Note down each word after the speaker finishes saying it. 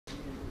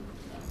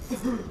I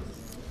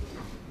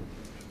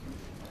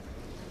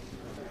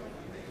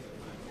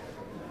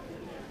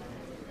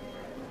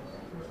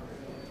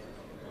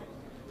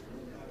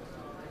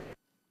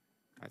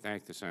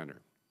thank the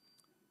Senator.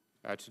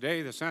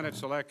 Today, the Senate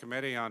Select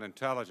Committee on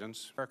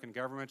Intelligence, American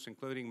governments,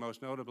 including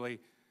most notably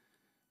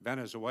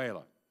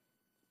Venezuela.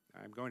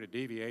 I'm going to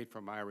deviate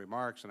from my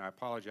remarks, and I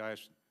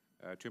apologize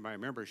to my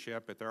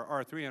membership, but there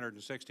are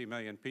 360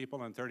 million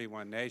people in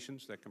 31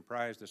 nations that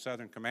comprise the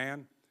Southern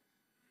Command,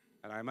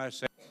 and I must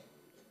say,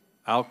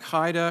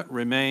 Al-Qaida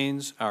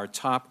remains our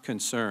top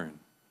concern.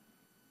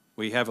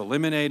 We have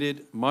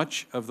eliminated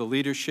much of the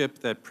leadership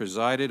that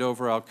presided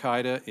over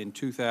Al-Qaida in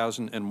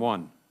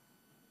 2001,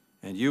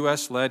 and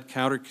U.S.-led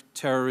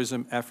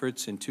counterterrorism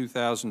efforts in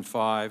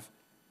 2005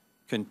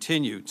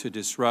 continue to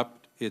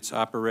disrupt its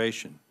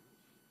operation,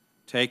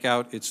 take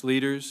out its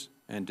leaders,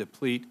 and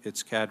deplete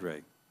its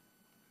cadre.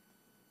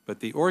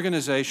 But the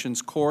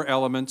organization's core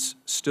elements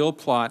still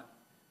plot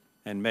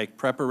and make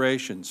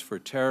preparations for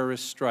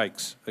terrorist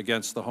strikes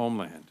against the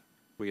homeland.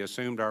 We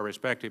assumed our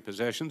respective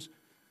positions.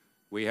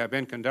 We have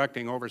been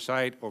conducting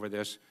oversight over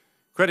this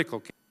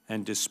critical case.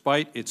 And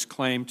despite its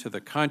claim to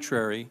the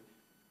contrary,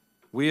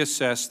 we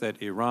assess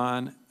that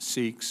Iran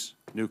seeks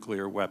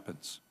nuclear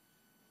weapons.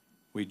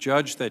 We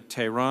judge that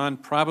Tehran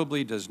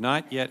probably does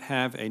not yet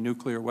have a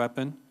nuclear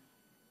weapon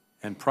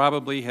and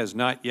probably has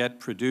not yet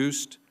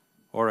produced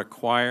or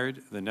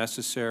acquired the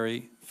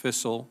necessary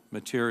fissile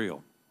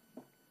material.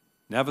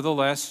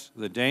 Nevertheless,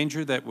 the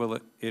danger that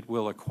it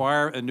will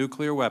acquire a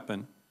nuclear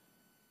weapon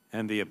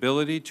and the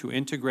ability to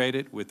integrate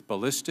it with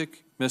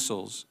ballistic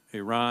missiles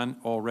Iran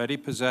already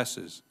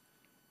possesses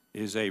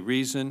is a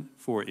reason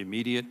for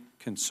immediate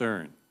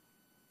concern.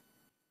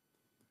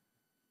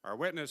 Our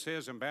witness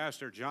is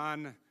Ambassador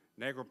John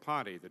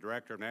Negroponte, the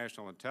Director of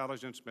National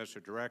Intelligence.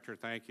 Mr. Director,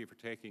 thank you for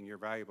taking your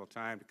valuable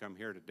time to come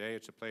here today.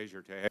 It's a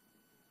pleasure to have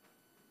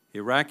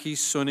you. Iraqi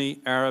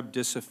Sunni Arab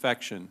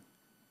disaffection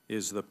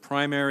is the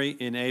primary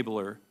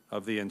enabler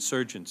of the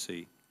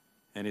insurgency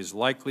and is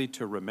likely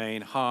to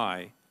remain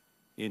high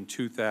in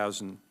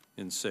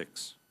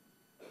 2006.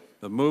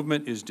 The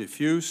movement is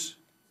diffuse,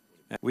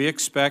 and we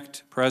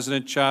expect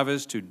President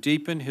Chavez to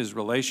deepen his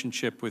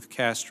relationship with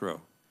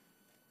Castro.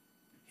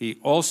 He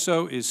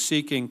also is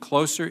seeking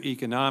closer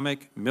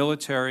economic,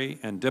 military,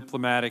 and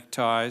diplomatic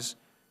ties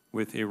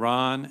with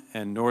Iran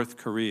and North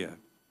Korea,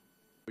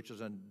 which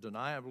has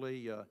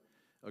undeniably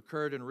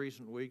occurred in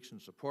recent weeks in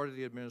support of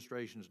the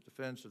administration's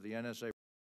defense of the NSA